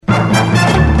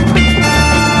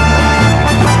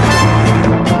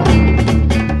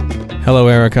Hello,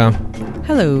 Erica.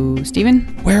 Hello,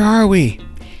 Stephen. Where are we?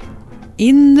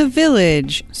 In the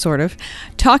village, sort of,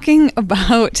 talking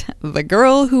about the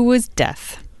girl who was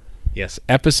death. Yes,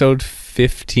 episode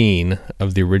 15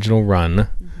 of the original run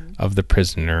of The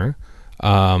Prisoner.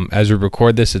 As we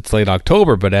record this, it's late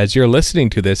October, but as you're listening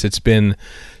to this, it's been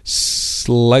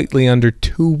slightly under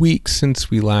 2 weeks since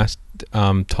we last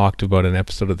talked about an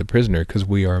episode of The Prisoner, because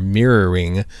we are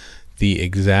mirroring the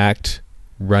exact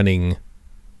running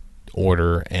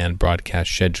order and broadcast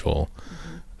schedule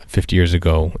 50 years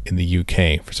ago in the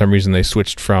UK. For some reason, they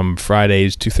switched from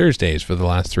Fridays to Thursdays for the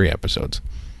last 3 episodes.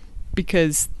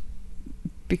 Because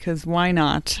why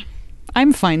not?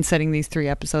 I'm fine setting these 3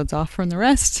 episodes off from the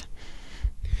rest.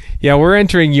 Yeah, we're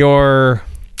entering your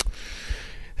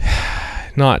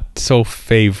not so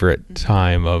favorite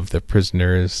time of The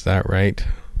Prisoner, is that right?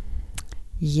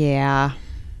 Yeah.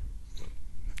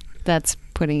 That's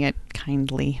putting it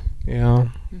kindly. Yeah.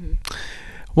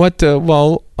 What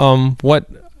caught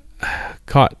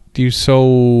you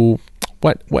so...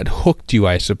 What hooked you,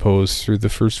 I suppose, through the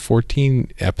first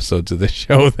 14 episodes of the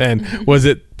show then? Was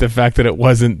it the fact that it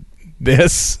wasn't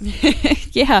this?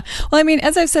 Yeah. Well, I mean,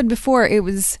 as I've said before, it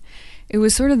was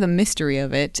sort of the mystery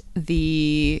of it.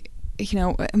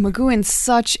 McGoohan's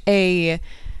such a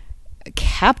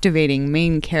captivating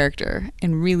main character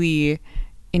and really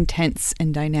intense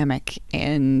and dynamic,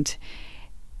 and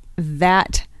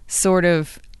that sort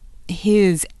of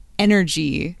his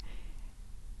energy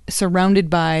surrounded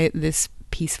by this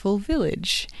peaceful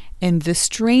village and the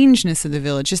strangeness of the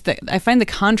village, just that I find the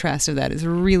contrast of that is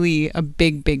really a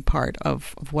big part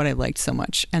of what I liked so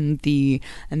much, and the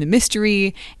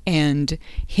mystery and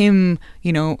him,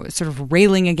 sort of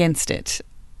railing against it.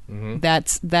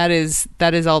 That is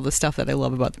all the stuff that I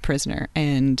love about The Prisoner.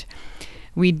 And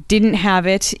we didn't have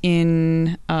it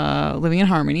in Living in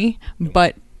Harmony,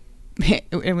 but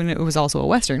it was also a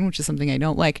Western, which is something I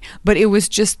don't like, but it was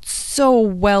just so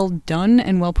well done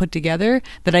and well put together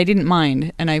that I didn't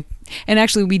mind. And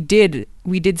actually we did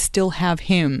still have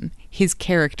his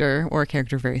character, or a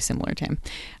character very similar to him,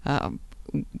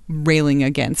 railing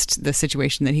against the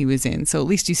situation that he was in. So at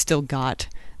least you still got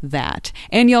that.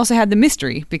 And you also had the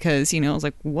mystery, because, I was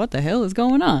like, what the hell is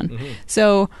going on?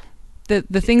 So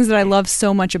the things that I love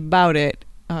so much about it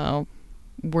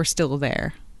were still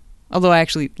there. Although I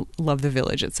actually love the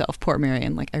village itself, Port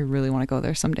Marion. Like, I really want to go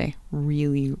there someday.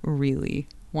 Really, really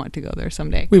want to go there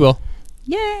someday. We will.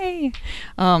 Yay!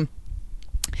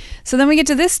 So then we get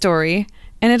to this story,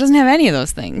 and it doesn't have any of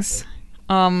those things.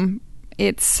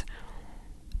 It's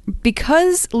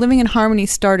because Living in Harmony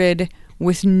started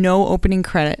with no opening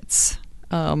credits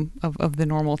of the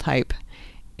normal type.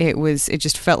 It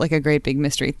just felt like a great big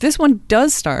mystery. This one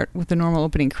does start with the normal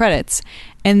opening credits,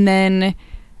 and then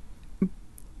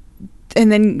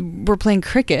we're playing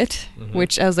cricket,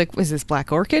 which I was like, is this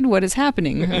Black Orchid? What is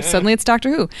happening? Suddenly it's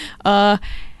Doctor Who. And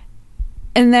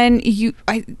then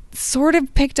I sort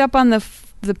of picked up on the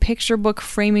picture book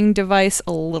framing device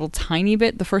a little tiny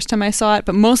bit the first time I saw it,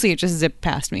 but mostly it just zipped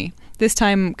past me. This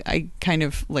time I kind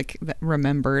of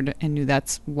remembered and knew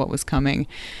that's what was coming.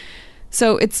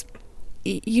 So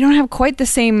you don't have quite the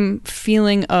same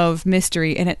feeling of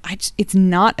mystery, and it's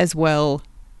not as well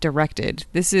directed.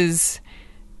 This is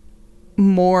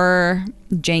more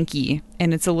janky,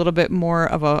 and it's a little bit more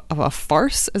of a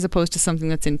farce as opposed to something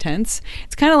that's intense.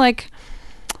 It's kind of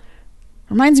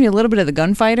reminds me a little bit of the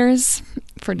Gunfighters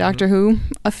for Doctor Who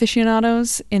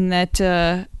aficionados, in that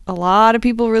a lot of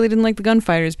people really didn't like the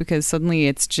Gunfighters because suddenly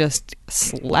it's just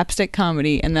slapstick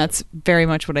comedy, and that's very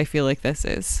much what I feel like this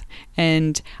is.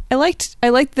 And I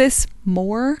liked this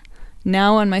more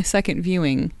now on my second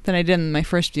viewing than I did in my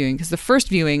first viewing, because the first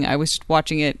viewing I was just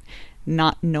watching it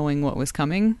not knowing what was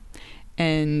coming,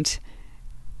 and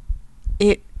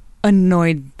it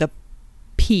annoyed the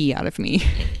pee out of me.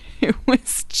 It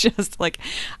was just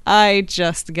I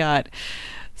just got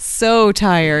so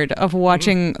tired of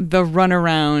watching the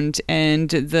runaround and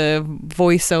the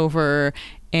voiceover,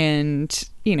 and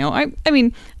I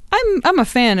mean I'm a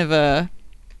fan of a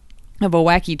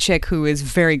wacky chick who is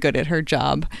very good at her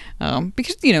job,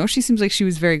 because she seems like she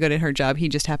was very good at her job. He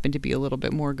just happened to be a little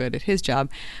bit more good at his job,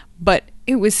 but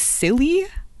it was silly.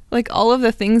 All of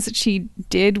the things that she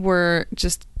did were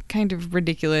just kind of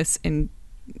ridiculous, and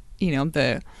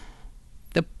the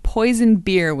poison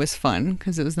beer was fun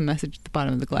because it was the message at the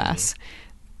bottom of the glass.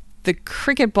 The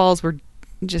cricket balls were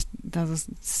just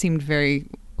seemed very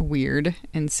weird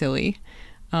and silly.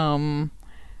 The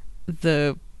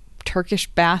Turkish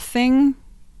bath thing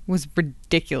was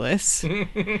ridiculous.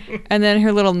 And then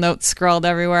her little notes scrawled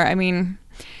everywhere. I mean,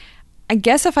 I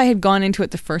guess if I had gone into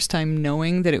it the first time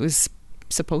knowing that it was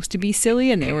supposed to be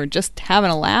silly and they were just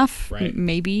having a laugh, Right.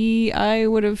 maybe I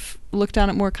would have looked on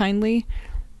it more kindly.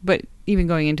 But even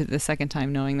going into the second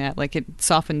time, knowing that, like, it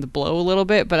softened the blow a little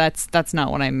bit, but that's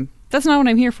not what I'm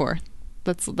here for.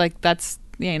 That's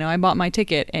I bought my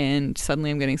ticket and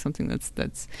suddenly I'm getting something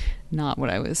that's not what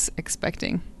I was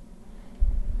expecting.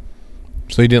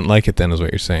 So you didn't like it then, is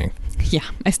what you're saying? Yeah,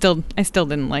 I still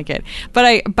didn't like it, but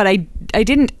I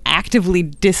didn't actively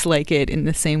dislike it in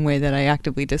the same way that I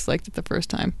actively disliked it the first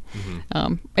time.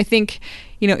 Mm-hmm. I think,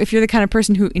 if you're the kind of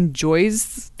person who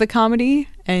enjoys the comedy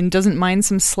and doesn't mind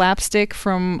some slapstick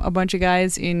from a bunch of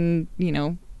guys in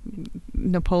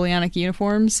Napoleonic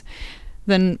uniforms,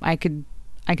 then I can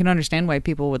understand why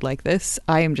people would like this.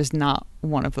 I am just not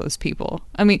one of those people.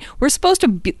 I mean, we're supposed to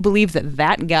believe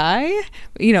that guy,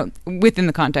 within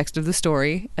the context of the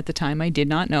story at the time, I did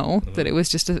not know that it was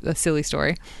just a silly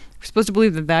story. We're supposed to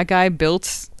believe that guy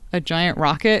built a giant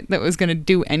rocket that was going to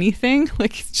do anything.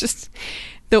 Like, it's just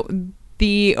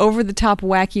the over the top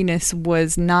wackiness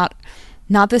was not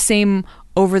the same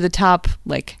over the top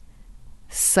like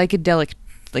psychedelic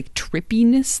like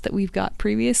trippiness that we've got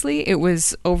previously. It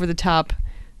was over the top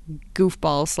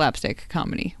goofball slapstick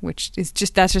comedy, which is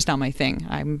that's just not my thing.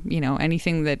 I'm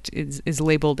anything that is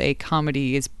labeled a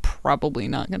comedy is probably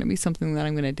not going to be something that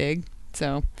I'm going to dig.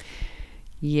 So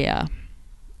yeah,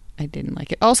 I didn't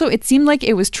like it. Also, it seemed like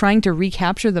it was trying to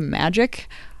recapture the magic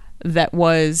that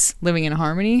was Living in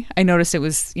Harmony. I noticed it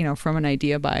was from an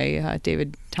idea by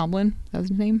David Tomblin. That was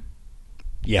his name.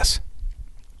 Yes.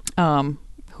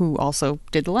 Who also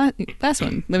did the last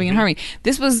one, Living in Harmony.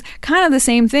 This was kind of the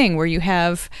same thing where you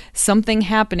have something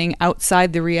happening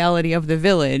outside the reality of the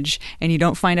village and you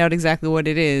don't find out exactly what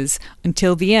it is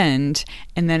until the end.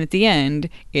 And then at the end,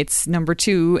 it's number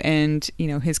 2 and,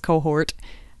 his cohort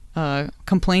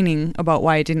complaining about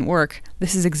why it didn't work.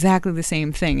 This is exactly the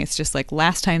same thing. It's just like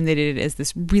last time they did it as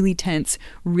this really tense,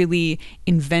 really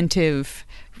inventive,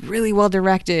 really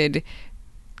well-directed,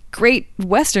 great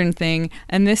Western thing,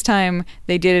 and this time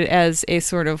they did it as a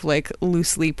sort of like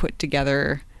loosely put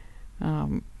together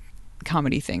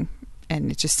comedy thing,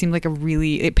 and it just seemed like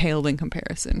it paled in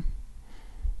comparison.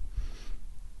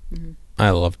 Mm-hmm. I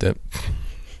loved it.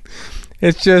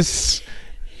 It's just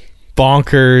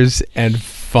bonkers and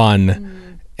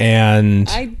fun, and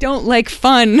I don't like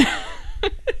fun.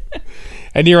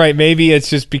 And you're right. Maybe it's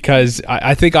just because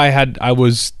I think I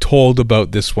was told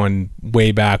about this one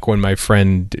way back when my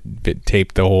friend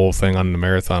taped the whole thing on the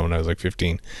marathon when I was like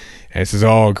 15. And it says,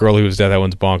 "Oh, a Girl Who Was Dead. That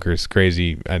one's bonkers,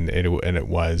 crazy," and it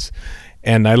was.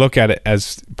 And I look at it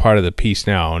as part of the piece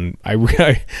now, and I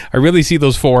really see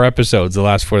those 4 episodes, the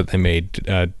last 4 that they made.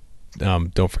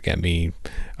 Don't Forget Me,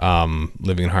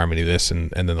 Living in Harmony, this,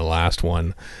 and then the last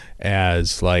one,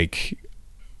 as like,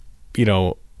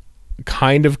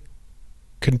 kind of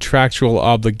contractual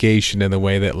obligation in the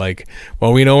way that, like,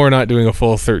 well, we know we're not doing a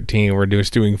full 13, we're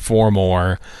just doing 4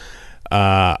 more.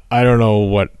 I don't know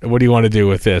what do you want to do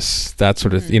with this, that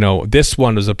sort of this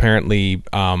one was apparently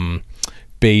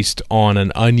based on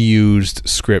an unused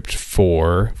script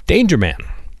for Danger Man.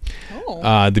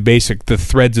 The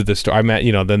threads of the story.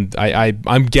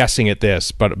 I'm guessing at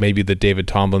this, but maybe the David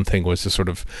Tomblin thing was to sort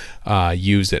of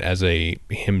use it as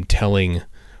him telling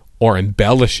or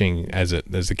embellishing, as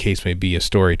the case may be, a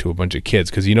story to a bunch of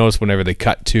kids. Because you notice whenever they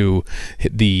cut to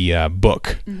the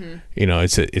book,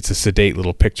 it's a sedate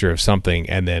little picture of something,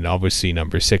 and then obviously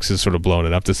number 6 is sort of blown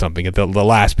it up to something. The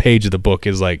last page of the book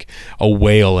is like a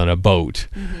whale in a boat,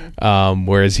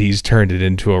 whereas he's turned it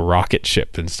into a rocket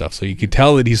ship and stuff. So you can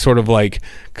tell that he's sort of like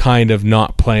kind of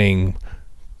not playing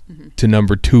to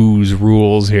number 2's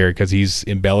rules here, because he's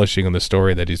embellishing on the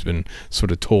story that he's been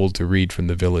sort of told to read from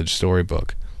the village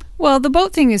storybook. Well, the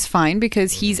boat thing is fine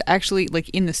because he's actually, like,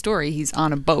 in the story, he's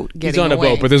on a boat getting away. He's on a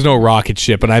boat, but there's no rocket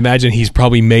ship. And I imagine he's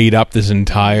probably made up this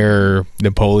entire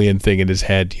Napoleon thing in his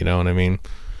head. You know what I mean?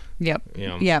 Yep.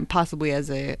 Yeah, possibly as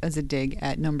a dig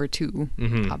at number 2,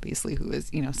 obviously, who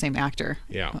is, same actor.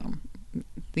 Yeah.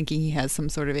 Thinking he has some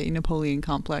sort of a Napoleon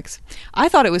complex. I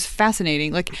thought it was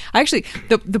fascinating. Like, actually,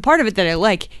 the part of it that I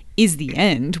like is the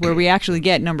end, where we actually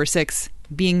get number 6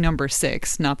 being number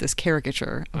 6, not this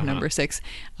caricature of number 6.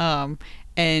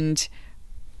 And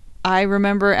I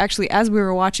remember actually, as we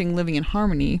were watching Living in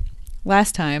Harmony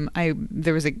last time,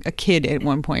 there was a kid at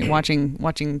one point watching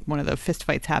one of the fist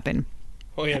fights happen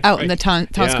out in the town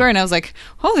square, and I was like,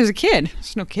 oh, there's a kid.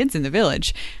 There's no kids in the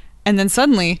village. And then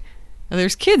suddenly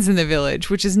there's kids in the village,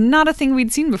 which is not a thing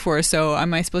we'd seen before. So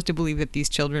am I supposed to believe that these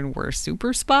children were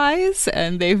super spies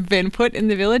and they've been put in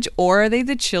the village? Or are they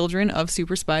the children of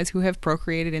super spies who have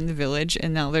procreated in the village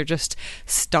and now they're just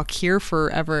stuck here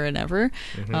forever and ever?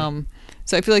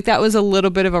 So I feel like that was a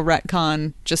little bit of a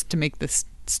retcon just to make this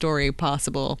story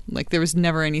possible. Like there was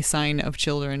never any sign of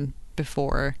children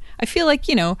before. I feel like,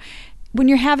 when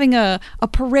you're having a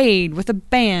parade with a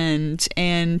band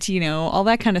and, all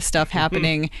that kind of stuff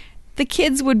happening, the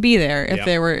kids would be there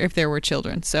if there were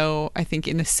children. So I think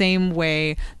in the same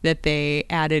way that they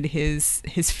added his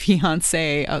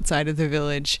fiance outside of the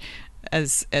village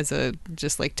as a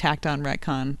just like tacked on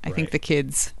retcon, I think the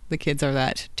kids are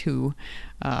that too.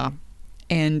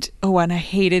 And I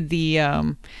hated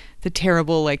the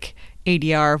terrible like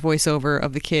ADR voiceover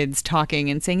of the kids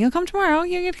talking and saying, "You'll come tomorrow."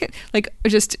 Like it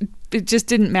just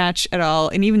didn't match at all.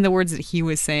 And even the words that he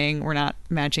was saying were not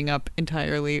matching up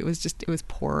entirely. It was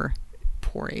poor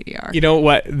ADR. You know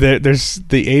what? There's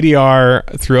the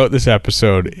ADR throughout this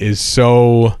episode is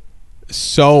so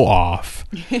off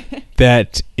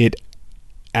that it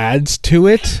adds to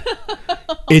it.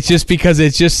 It's just because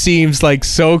it just seems like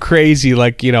so crazy.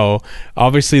 Like,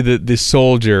 obviously the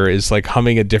soldier is like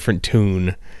humming a different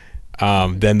tune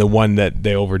than the one that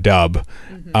they overdub.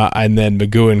 And then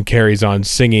McGowan carries on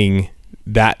singing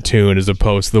that tune as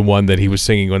opposed to the one that he was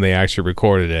singing when they actually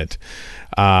recorded it.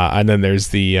 And then there's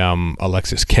the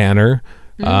Alexis Canner.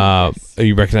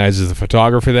 You recognize as the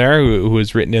photographer there who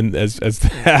was written in as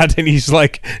that, and he's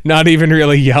like not even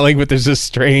really yelling, but there's this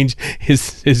strange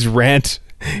his rant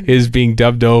is being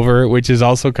dubbed over, which is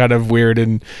also kind of weird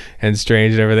and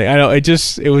strange and everything. I know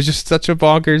it was just such a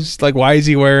bonkers, like, why is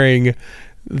he wearing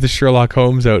the Sherlock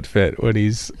Holmes outfit when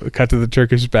he's cut to the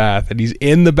Turkish bath and he's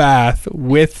in the bath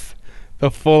with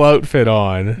the full outfit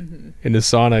on in the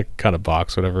sauna kind of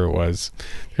box, whatever it was.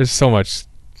 There's so much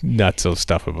nutso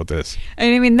stuff about this.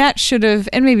 And I mean, that should have,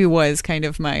 and maybe was kind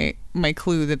of my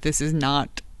clue that this is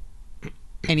not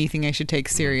anything I should take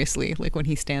seriously, like when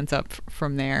he stands up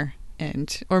from there.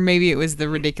 Or maybe it was the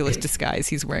ridiculous disguise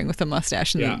he's wearing with the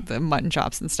mustache and the mutton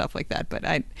chops and stuff like that. But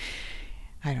I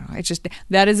don't know. It's just,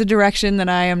 that is a direction that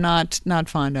I am not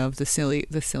fond of. The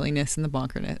silliness and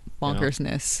the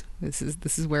bonkersness.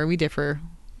 This is where we differ.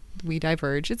 We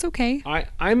diverge. It's okay.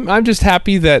 I'm just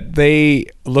happy that they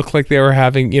look like they were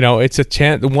having, it's a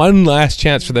chance, one last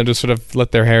chance for them to sort of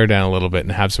let their hair down a little bit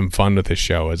and have some fun with this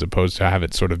show, as opposed to have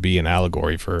it sort of be an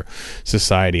allegory for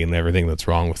society and everything that's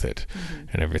wrong with it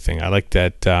and everything. I like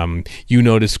that you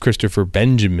noticed Christopher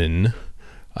Benjamin,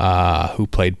 who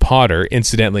played Potter.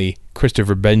 Incidentally,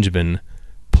 Christopher Benjamin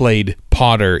played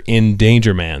Potter in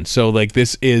Danger Man. So like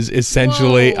this is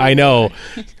essentially, I know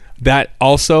that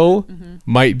also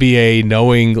might be a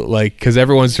knowing, like, because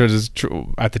everyone sort of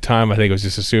at the time I think was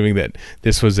just assuming that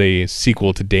this was a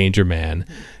sequel to Danger Man.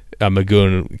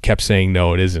 Magoon kept saying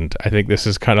no, it isn't. I think this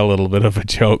is kind of a little bit of a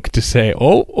joke to say,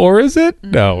 oh, or is it?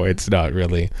 No, it's not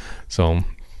really. So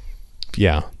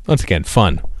yeah, once again,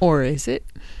 fun. Or is it?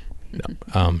 No,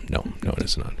 it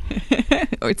is not.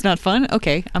 Oh, it's not fun?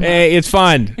 Okay. Hey, it's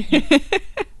fun.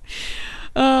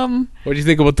 What do you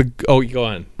think about the? Oh, go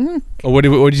on. What do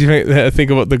you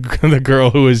think about the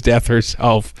girl who is death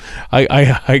herself?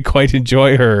 I quite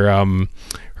enjoy her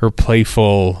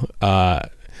playful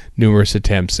numerous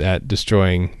attempts at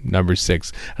destroying Number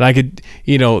 6, and I could,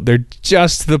 they're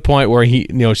just to the point where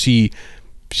she's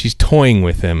toying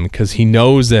with him because he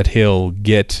knows that he'll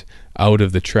get out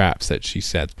of the traps that she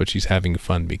sets, but she's having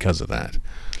fun because of that.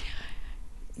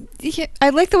 Yeah, I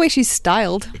like the way she's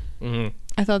styled.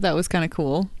 I thought that was kind of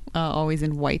cool. Always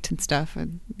in white and stuff.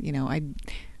 And,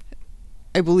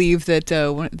 I believe that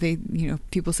when they,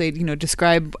 people say,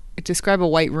 describe a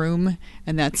white room,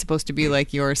 and that's supposed to be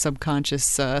like your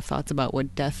subconscious thoughts about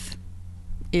what death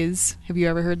is. Have you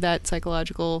ever heard that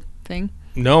psychological thing?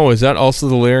 No, is that also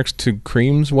the lyrics to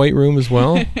Cream's White Room as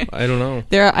well? I don't know.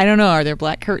 I don't know. Are there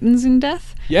black curtains in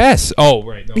death? Yes. Oh,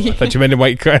 right. No, I thought you meant in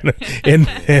White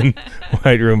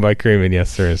Room by Cream, and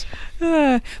yes, there is.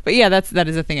 But yeah, that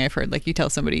is a thing I've heard. Like, you tell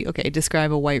somebody, okay,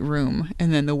 describe a white room,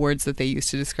 and then the words that they use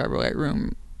to describe a white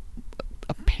room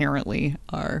apparently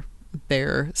are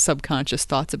their subconscious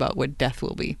thoughts about what death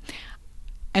will be.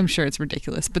 I'm sure it's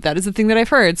ridiculous, but that is the thing that I've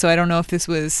heard. So I don't know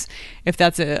if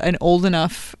that's an old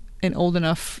enough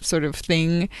sort of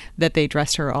thing that they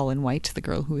dressed her all in white, the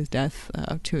girl who is death,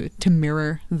 to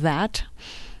mirror that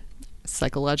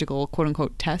psychological quote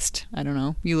unquote test. I don't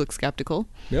know. You look skeptical.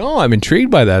 No, I'm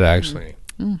intrigued by that actually.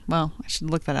 Well, I should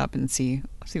look that up and see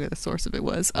what the source of it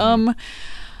was.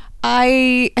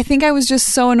 I think I was just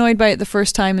so annoyed by it the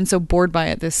first time and so bored by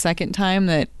it this second time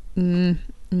that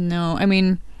no. I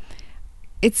mean,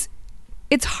 it's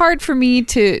it's hard for me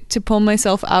to pull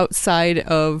myself outside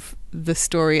of the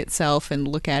story itself and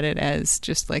look at it as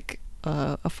just like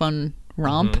a fun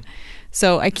romp. Mm-hmm.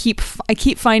 So I keep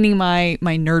finding my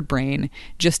nerd brain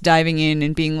just diving in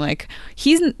and being like,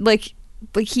 he's like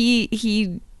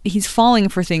he's falling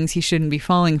for things he shouldn't be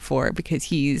falling for because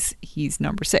he's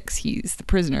number 6. He's the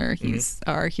prisoner. He's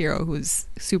our hero who's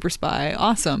super spy,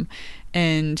 awesome.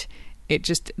 And it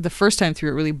just, the first time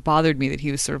through, it really bothered me that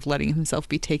he was sort of letting himself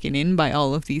be taken in by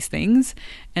all of these things.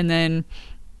 And then,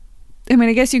 I mean,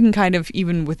 I guess you can kind of,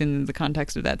 even within the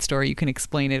context of that story, you can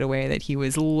explain it away that he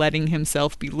was letting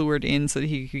himself be lured in so that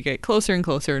he could get closer and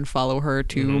closer and follow her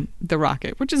to the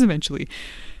rocket, which is eventually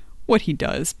what he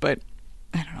does. But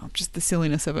I don't know, just the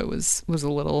silliness of it was a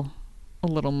little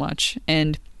much.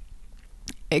 And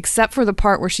except for the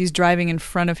part where she's driving in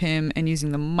front of him and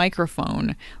using the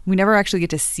microphone, we never actually get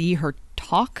to see her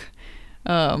talk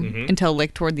until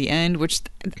like toward the end, which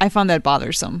I found that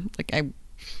bothersome. Like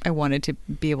I wanted to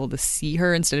be able to see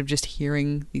her instead of just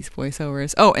hearing these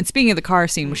voiceovers. Oh, and speaking of the car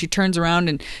scene, where she turns around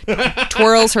and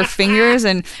twirls her fingers,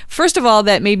 and first of all,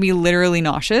 that made me literally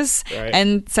nauseous, right.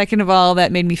 And second of all,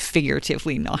 that made me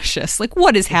figuratively nauseous. Like,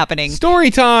 what is happening?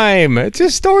 Story time! It's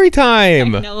just story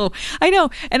time! I know.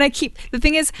 And the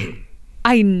thing is,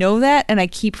 I know that, and I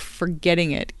keep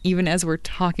forgetting it, even as we're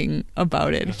talking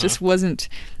about it. It just wasn't...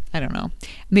 I don't know.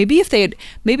 Maybe if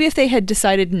they had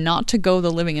decided not to go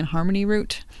the Living in Harmony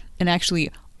route and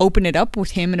actually open it up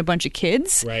with him and a bunch of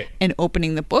kids, right. And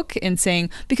opening the book and saying,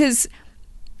 because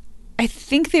I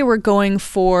think they were going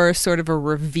for sort of a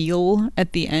reveal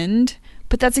at the end,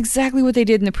 but that's exactly what they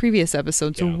did in the previous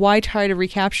episode. So why try to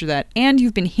recapture that? And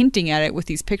you've been hinting at it with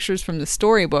these pictures from the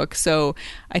storybook. So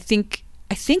I think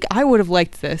I would have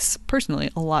liked this personally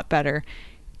a lot better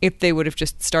if they would have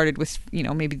just started with,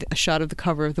 maybe a shot of the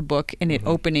cover of the book and it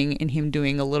opening and him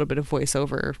doing a little bit of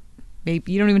voiceover.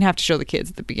 Maybe you don't even have to show the kids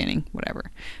at the beginning,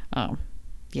 whatever.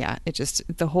 It just,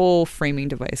 the whole framing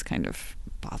device kind of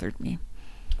bothered me.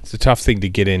 It's a tough thing to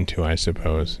get into, I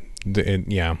suppose. I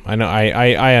know.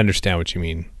 I understand what you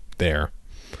mean there.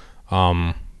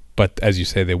 But as you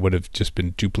say, they would have just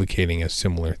been duplicating a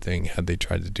similar thing had they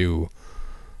tried to do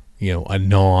a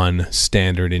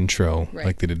non-standard intro, right,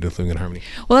 like they did with Living in Harmony.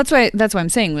 Well, that's why I'm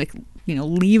saying, like,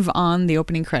 leave on the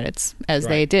opening credits as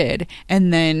they did,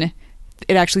 and then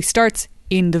it actually starts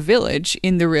in the village,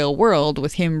 in the real world,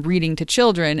 with him reading to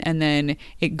children, and then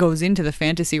it goes into the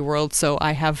fantasy world. So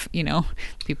I have,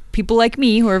 people like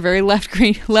me who are very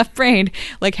left-brained,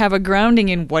 like, have a grounding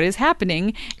in what is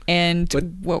happening and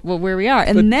where we are,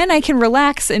 and then I can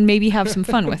relax and maybe have some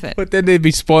fun with it. But then they'd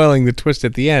be spoiling the twist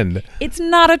at the end. It's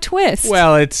not a twist.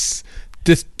 Well, it's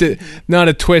just not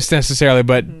a twist necessarily,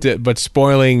 but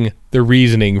spoiling the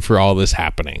reasoning for all this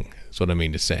happening. That's what I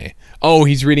mean to say. Oh,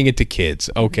 he's reading it to kids.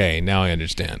 Okay, now I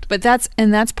understand. But that's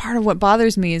part of what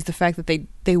bothers me, is the fact that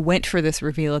they went for this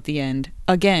reveal at the end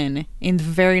again in the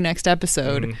very next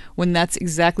episode, when that's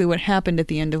exactly what happened at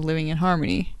the end of Living in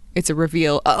Harmony. It's a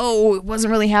reveal. Oh, it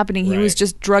wasn't really happening. He was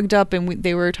just drugged up, and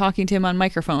they were talking to him on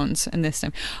microphones. And this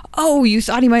time, oh, you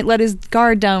thought he might let his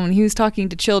guard down when he was talking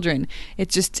to children.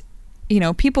 It's just...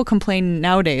 people complain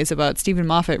nowadays about Stephen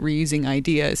Moffat reusing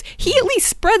ideas. He at least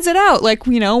spreads it out, like,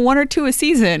 1 or 2 a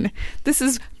season. This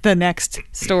is the next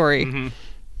story. Mm-hmm.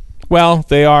 Well,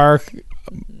 they are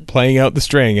playing out the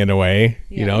string in a way.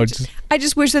 I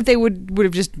just wish that they would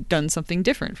have just done something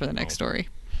different for the next story.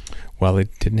 Well, they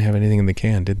didn't have anything in the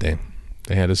can, did they?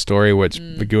 They had a story which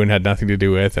Bagoon had nothing to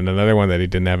do with, and another one that he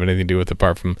didn't have anything to do with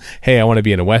apart from, hey, I want to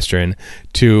be in a Western,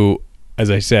 to... as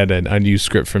I said, an unused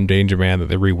script from Danger Man that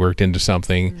they reworked into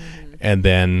something. And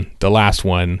then the last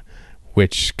one,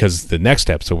 which, because the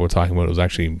next episode we're talking about was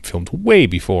actually filmed way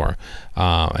before.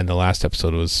 And the last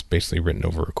episode was basically written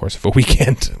over a course of a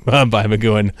weekend by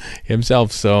McGowan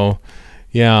himself. So,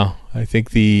 yeah, I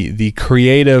think the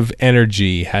creative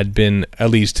energy had been, at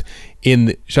least in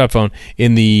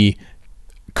the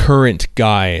current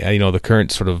guy, the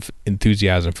current sort of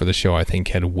enthusiasm for the show, I think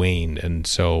had waned. And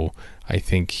so I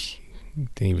think...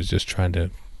 he was just trying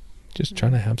to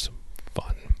have some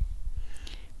fun.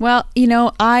 Well,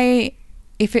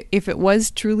 if it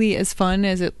was truly as fun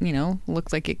as it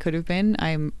looked like it could have been,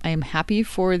 I'm happy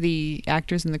for the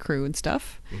actors and the crew and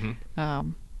stuff.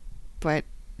 But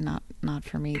not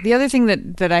for me. The other thing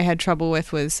that I had trouble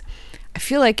with was, I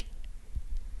feel like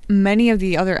many of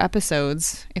the other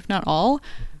episodes, if not all,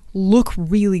 look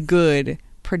really good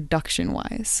production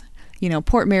wise.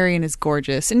 Port Marion is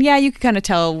gorgeous. And you can kind of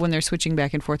tell when they're switching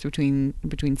back and forth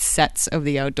between sets of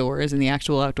the outdoors and the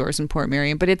actual outdoors in Port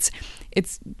Marion, but it's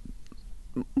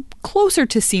closer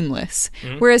to seamless.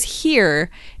 Whereas here,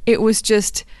 it was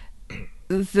just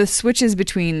the switches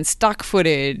between stock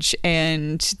footage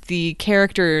and the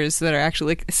characters that are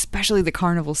actually, like, especially the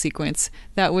carnival sequence,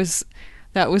 that was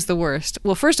the worst.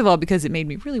 Well, first of all, because it made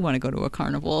me really want to go to a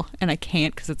carnival, and I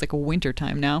can't because it's like a winter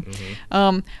time now.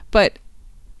 But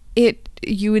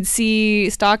you would see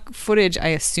stock footage, I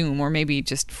assume, or maybe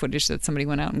just footage that somebody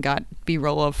went out and got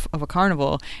B-roll of a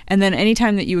carnival, and then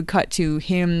anytime that you would cut to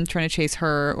him trying to chase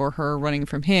her or her running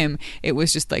from him, it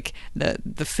was just like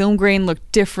the film grain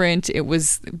looked different. It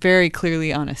was very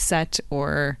clearly on a set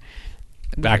or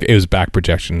it was back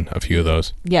projection, a few of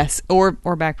those. Yes, or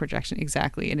back projection,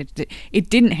 exactly. And it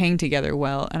didn't hang together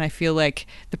well, and I feel like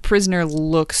The Prisoner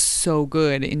looks so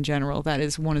good in general. That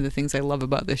is one of the things I love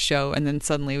about this show. And then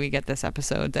suddenly we get this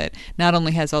episode that not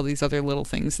only has all these other little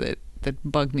things that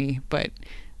bug me, but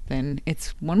then it's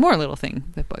one more little thing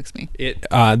that bugs me.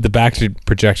 The back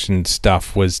projection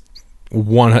stuff is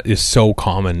so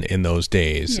common in those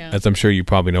days, as I'm sure you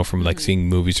probably know from like seeing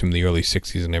movies from the early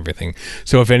 60s and everything.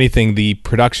 So if anything, the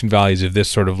production values of this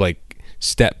sort of like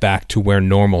step back to where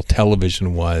normal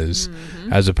television was,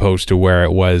 as opposed to where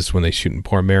it was when they shoot in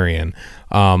Poor Marion.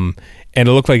 And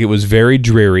it looked like it was very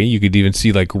dreary. You could even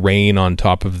see like rain on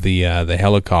top of the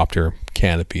helicopter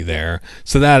canopy there.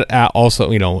 So that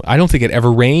also, I don't think it ever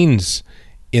rains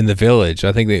in the village.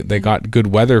 I think they got good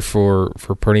weather for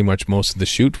pretty much most of the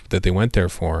shoot that they went there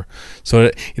for. So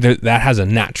that has a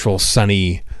natural,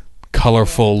 sunny,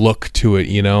 colorful look to it,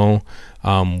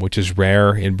 which is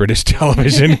rare in British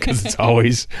television because it's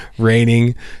always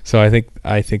raining. So I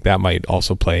think that might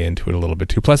also play into it a little bit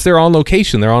too. Plus, they're on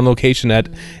location. They're on location at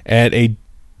a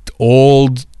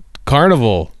old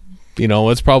carnival.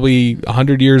 It's probably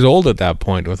 100 years old at that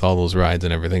point with all those rides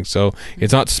and everything. So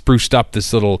it's not spruced up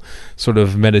this little sort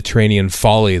of Mediterranean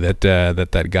folly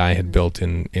that guy had built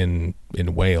in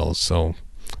Wales. So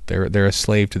they're a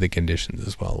slave to the conditions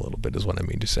as well, a little bit is what I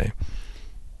mean to say.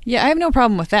 Yeah, I have no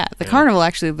problem with that. The carnival,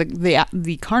 actually,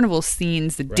 the carnival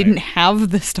scenes that didn't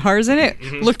have the stars in it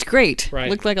looked great.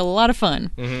 Looked like a lot of fun.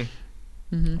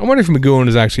 I wonder if McGowan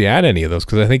was actually at any of those,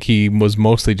 because I think he was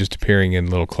mostly just appeering in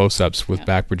little close-ups with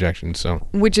back projection. So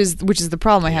which is the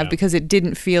problem I have, because it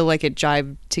didn't feel like it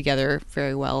jived together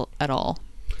very well at all.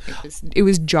 It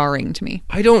was jarring to me.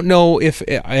 I don't know if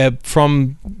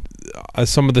from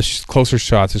some of the closer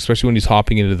shots, especially when he's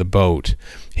hopping into the boat,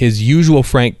 his usual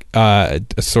stunt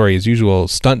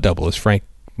double is Frank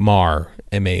Maher,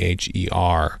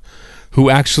 Maher, who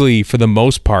actually, for the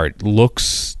most part,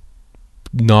 looks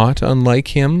not unlike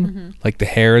him. Like the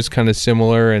hair is kind of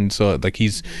similar, and so like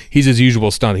he's his usual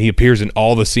stunt. He appears in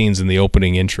all the scenes in the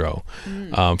opening intro.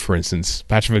 For instance,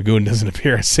 Patrick McGowan doesn't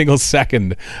appear a single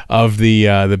second of the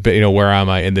Where Am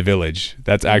I in the Village.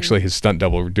 That's actually his stunt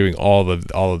double doing all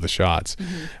of the shots.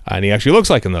 And he actually looks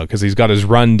like him though, because he's got his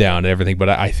run down and everything. But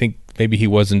I think maybe he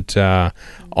wasn't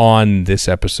on this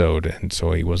episode, and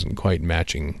so he wasn't quite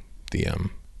matching the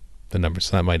numbers.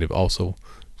 So that might have also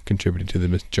contributed to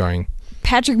the jarring.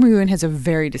 Patrick McGowan has a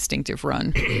very distinctive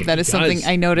run. That is something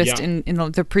I noticed in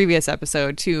the previous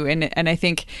episode too, and I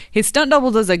think his stunt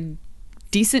double does a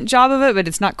decent job of it, but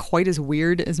it's not quite as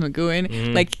weird as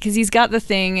McGowan. Like, because he's got the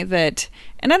thing that,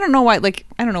 and I don't know why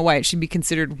it should be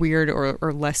considered weird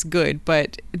or less good,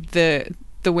 but the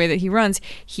way that he runs,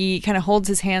 he kind of holds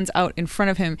his hands out in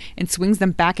front of him and swings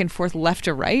them back and forth left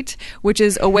to right, which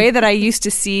is a way that I used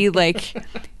to see like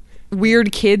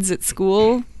weird kids at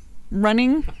school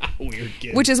running. Weird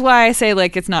kids. Which is why I say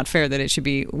like it's not fair that it should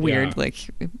be weird. Like,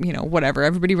 whatever,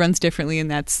 everybody runs differently,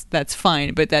 and that's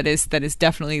fine, but that is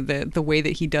definitely the way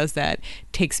that he does that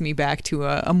takes me back to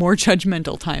a more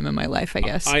judgmental time in my life, I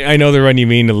guess. I know the run you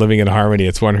mean, Living in Harmony.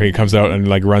 It's one where he comes out and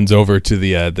like runs over to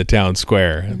the town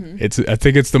square. I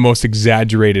think it's the most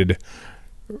exaggerated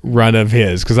run of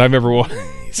his, because I remember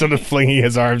sort of flinging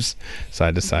his arms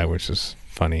side to side, which is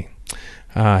funny.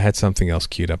 I had something else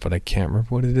queued up, but I can't remember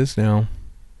what it is now.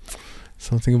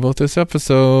 Something about this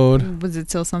episode. Was it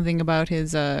still something about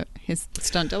his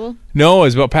stunt double? No,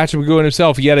 it's about Patrick McGowan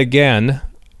himself yet again.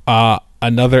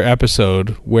 Another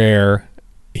episode where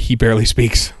he barely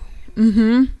speaks.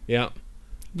 Yeah.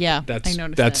 Yeah, I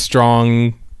noticed that's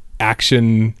strong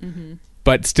action.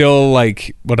 But still,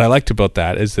 like, what I liked about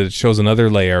that is that it shows another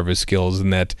layer of his skills,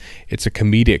 and that it's a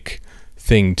comedic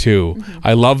thing too.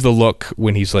 I love the look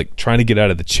when he's like trying to get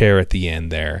out of the chair at the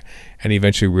end there, and he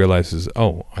eventually realizes,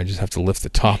 oh, I just have to lift the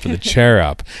top of the chair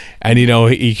up. And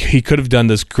he could have done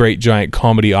this great giant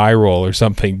comedy eye roll or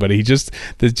something, but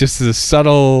there's just this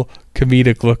subtle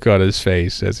comedic look on his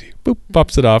face as he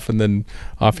pops it off, and then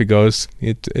off he goes.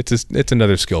 It's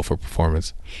another skill for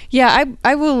performance. Yeah,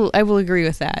 I will agree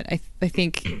with that. I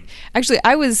think actually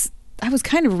I was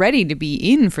kind of ready to be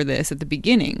in for this at the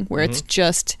beginning, where it's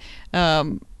just,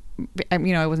 I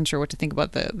wasn't sure what to think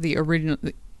about the original,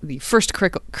 the first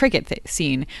cricket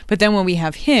scene, but then when we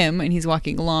have him and he's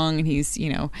walking along and he's,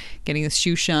 getting his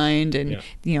shoe shined and,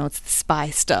 it's the spy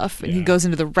stuff, and he goes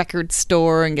into the record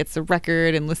store and gets the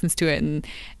record and listens to it,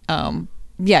 and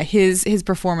his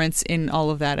performance in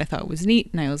all of that I thought was neat,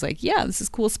 and I was like, yeah, this is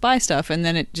cool spy stuff, and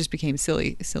then it just became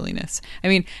silliness. I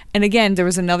mean, and again,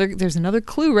 there's another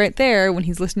clue right there when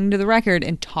he's listening to the record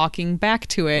and talking back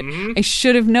to it. I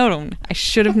should have known,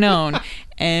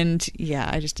 and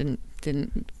I just didn't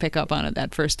pick up on it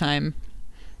that first time.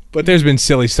 But there's been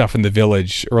silly stuff in The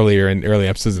Village earlier, in early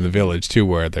episodes of The Village too,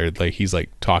 where they're like, he's like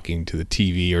talking to the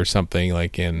TV or something,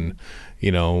 like in,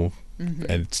 and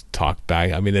it's talked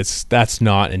back. I mean, that's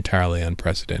not entirely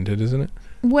unprecedented, isn't it?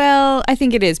 Well, I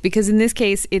think it is, because in this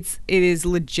case, it is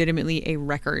legitimately a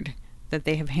record that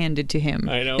they have handed to him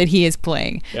that he is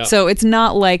playing. Yeah. So it's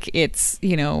not like it's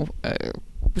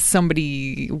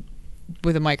somebody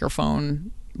with a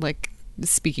microphone like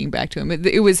speaking back to him.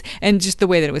 It was, and just the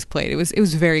way that it was played, it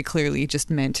was very clearly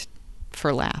just meant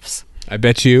for laughs. I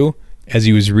bet you, as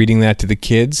he was reading that to the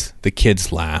kids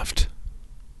laughed.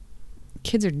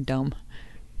 Kids are dumb.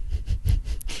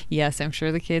 Yes, I'm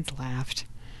sure the kids laughed.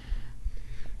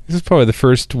 This is probably the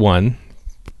first one,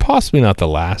 possibly not the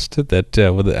last, that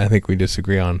I think we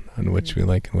disagree on which we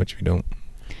like and which we don't.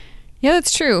 Yeah,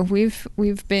 that's true.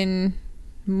 We've been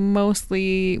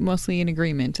mostly in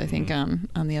agreement, I think, on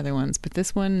the other ones, but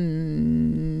this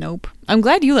one, nope. I'm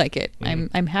glad you like it.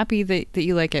 I'm happy that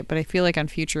you like it, but I feel like on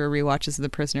future rewatches of The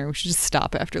Prisoner, we should just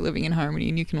stop after Living in Harmony,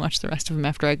 and you can watch the rest of them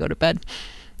after I go to bed.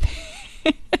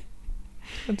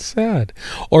 That's sad.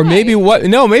 Or maybe what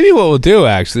we'll do,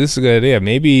 actually, this is a good idea.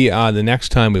 Maybe the next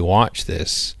time we watch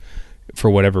this, for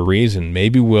whatever reason,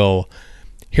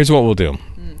 here's what we'll do.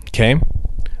 Okay?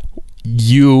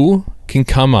 You can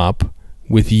come up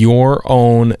with your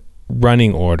own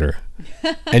running order,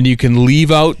 and you can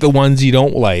leave out the ones you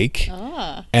don't like,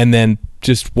 and then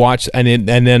just watch. And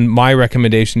then my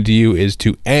recommendation to you is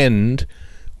to end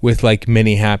with like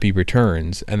Many Happy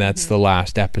Returns, and that's the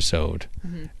last episode.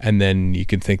 And then you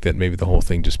can think that maybe the whole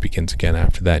thing just begins again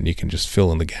after that, and you can just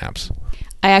fill in the gaps.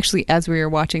 I actually, as we were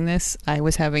watching this, I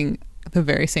was having the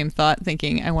very same thought,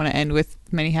 thinking I want to end with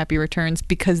Many Happy Returns,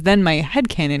 because then my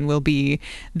headcanon will be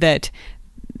that,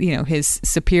 his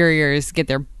superiors get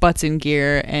their butts in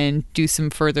gear and do some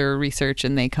further research,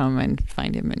 and they come and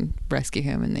find him and rescue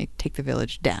him, and they take the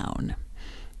village down.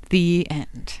 The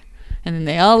end. And then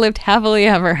they all lived happily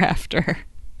ever after.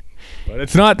 But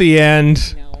it's not the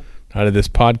end. No. Not of this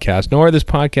podcast, nor this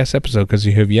podcast episode, because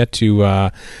you have yet to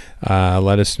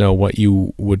let us know what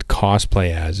you would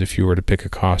cosplay as if you were to pick a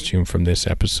costume from this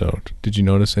episode. Did you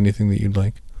notice anything that you'd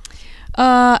like?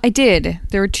 I did.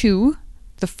 There were two.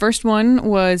 The first one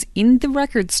was in the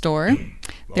record store.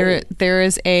 There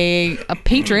is a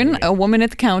patron, a woman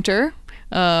at the counter.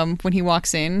 When he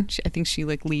walks in, I think she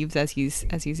like leaves as he's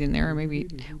in there, or maybe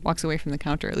walks away from the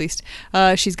counter at least.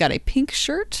 She's got a pink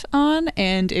shirt on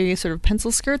and a sort of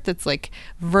pencil skirt that's like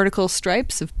vertical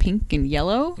stripes of pink and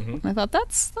yellow. And I thought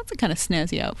that's a kind of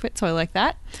snazzy outfit, so I like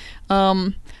that.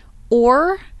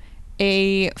 Or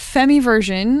a femi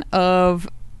version of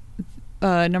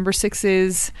number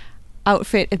 6's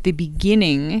outfit at the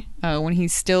beginning, when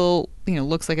he's still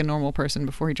looks like a normal person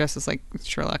before he dresses like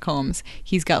Sherlock Holmes.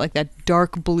 He's got like that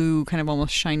dark blue kind of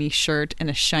almost shiny shirt and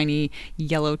a shiny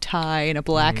yellow tie and a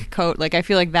black coat. Like I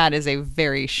feel like that is a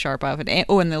very sharp outfit.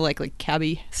 And the like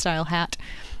cabbie style hat.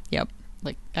 Yep.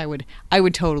 Like I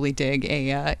would totally dig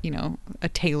a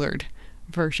tailored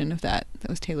version of that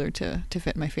was tailored to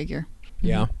fit my figure.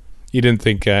 Yeah. You didn't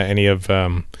think any of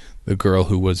the girl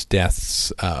who was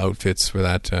Death's outfits were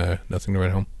that nothing to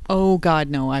write home? Oh God,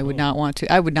 no! I would not want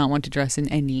to. I would not want to dress in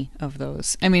any of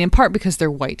those. I mean, in part because they're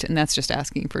white, and that's just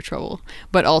asking for trouble.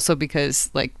 But also because,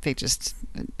 like,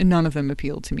 none of them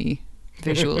appealed to me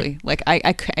visually. Like,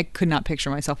 I could not picture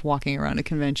myself walking around a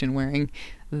convention wearing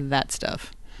that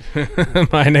stuff.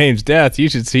 My name's Death. You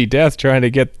should see Death trying to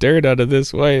get dirt out of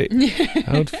this white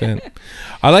outfit.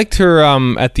 I liked her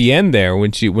at the end there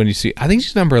when you see. I think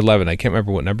she's number 11. I can't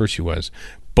remember what number she was,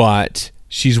 but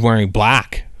she's wearing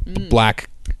black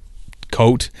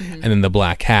coat and then the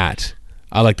black hat.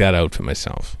 I like that outfit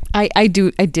myself. I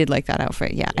did like that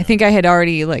outfit. Yeah. I think I had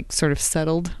already like sort of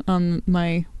settled on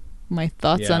my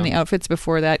thoughts on the outfits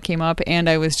before that came up, and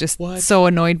I was just so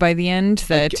annoyed by the end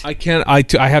that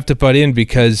I have to butt in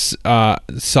because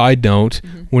side note,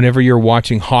 whenever you're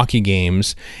watching hockey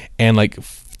games and like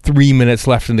 3 minutes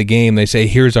left in the game, they say,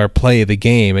 "Here's our play of the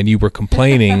game," and you were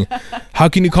complaining, "How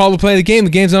can you call the play of the game?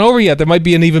 The game's not over yet. There might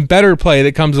be an even better play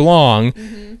that comes along."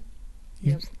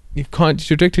 You've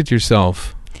contradicted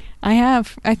yourself. I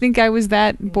have. I think I was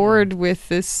that bored with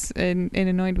this and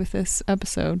annoyed with this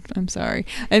episode. I'm sorry.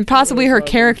 And possibly her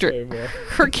character.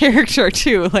 Her character,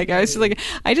 too. Like, I was just like,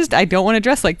 I don't want to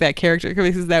dress like that character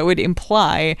because that would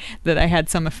imply that I had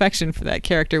some affection for that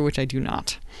character, which I do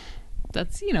not.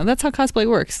 That's how cosplay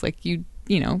works. Like, you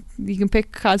can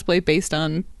pick cosplay based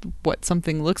on what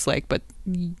something looks like, but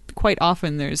quite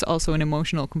often there's also an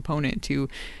emotional component to,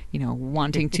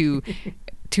 wanting to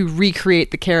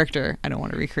recreate the character. I don't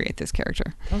want to recreate this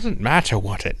character. Doesn't matter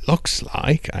what it looks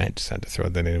like. I just had to throw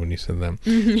that in when you said that.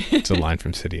 It's a line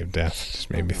from City of Death. Just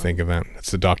made me think of that.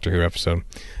 That's the Doctor Who episode.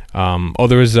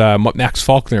 There was Max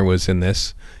Faulkner was in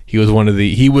this. He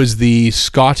was the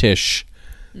Scottish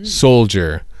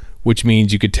soldier, which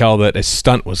means you could tell that a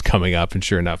stunt was coming up, and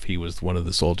sure enough, he was one of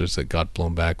the soldiers that got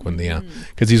blown back when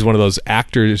because he's one of those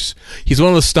actors. He's one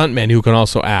of those stuntmen who can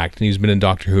also act, and he's been in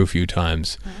Doctor Who a few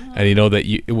times. And you know that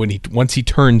once he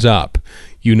turns up,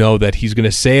 you know that he's going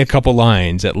to say a couple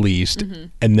lines at least,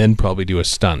 and then probably do a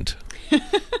stunt.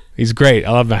 He's great.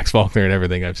 I love Max Faulkner and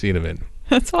everything I've seen of it.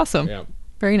 That's awesome. Yeah.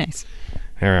 Very nice.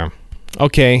 Yeah.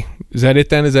 Okay, is that it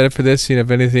then? Is that it for this? You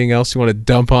have anything else you want to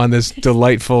dump on this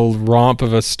delightful romp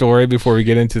of a story before we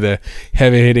get into the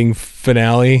heavy-hitting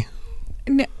finale?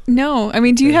 No. I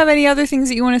mean, do you have any other things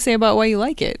that you want to say about why you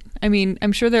like it? I mean,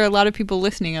 I'm sure there are a lot of people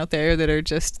listening out there that are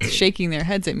just shaking their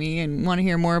heads at me and want to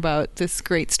hear more about this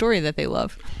great story that they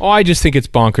love. Oh, I just think it's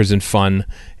bonkers and fun,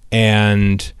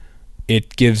 and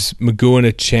it gives McGowan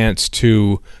a chance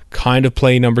to kind of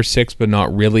play number 6, but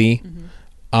not really.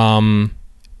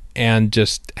 And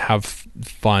just have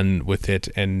fun with it,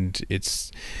 and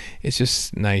it's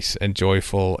just nice and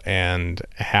joyful and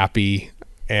happy,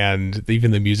 and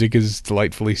even the music is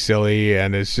delightfully silly,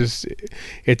 and it's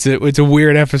a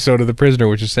weird episode of The Prisoner,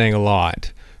 which is saying a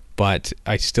lot, but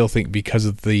I still think because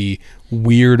of the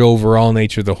weird overall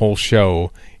nature of the whole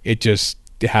show, it just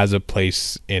has a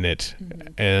place in it.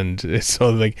 And so,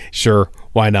 like, sure,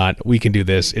 why not? We can do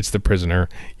this. It's The Prisoner.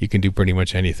 You can do pretty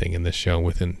much anything in this show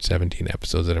within 17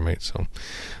 episodes that are made. So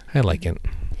I like it.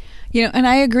 And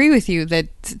I agree with you that,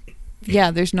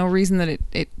 there's no reason that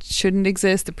it shouldn't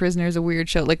exist. The Prisoner is a weird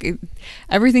show. Like,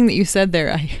 everything that you said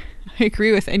there, I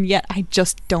agree with, and yet I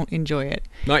just don't enjoy it.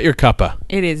 Not your cuppa.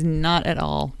 It is not at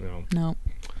all. No.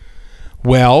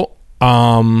 Well,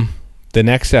 the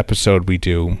next episode we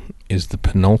do is the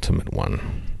penultimate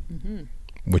one,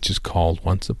 which is called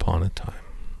Once Upon a Time.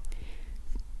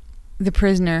 The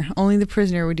Prisoner. Only The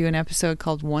Prisoner would do an episode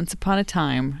called Once Upon a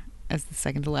Time as the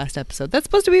second to last episode. That's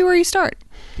supposed to be where you start.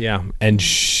 Yeah, and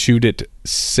shoot it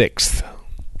 6th.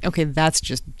 Okay, that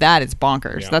is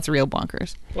bonkers. Yeah. That's real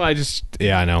bonkers. Well, I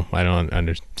know. I don't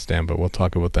understand, but we'll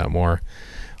talk about that more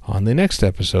on the next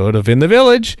episode of In the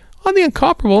Village on the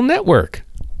Incomparable Network.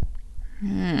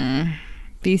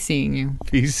 Be seeing you.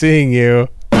 Be seeing you.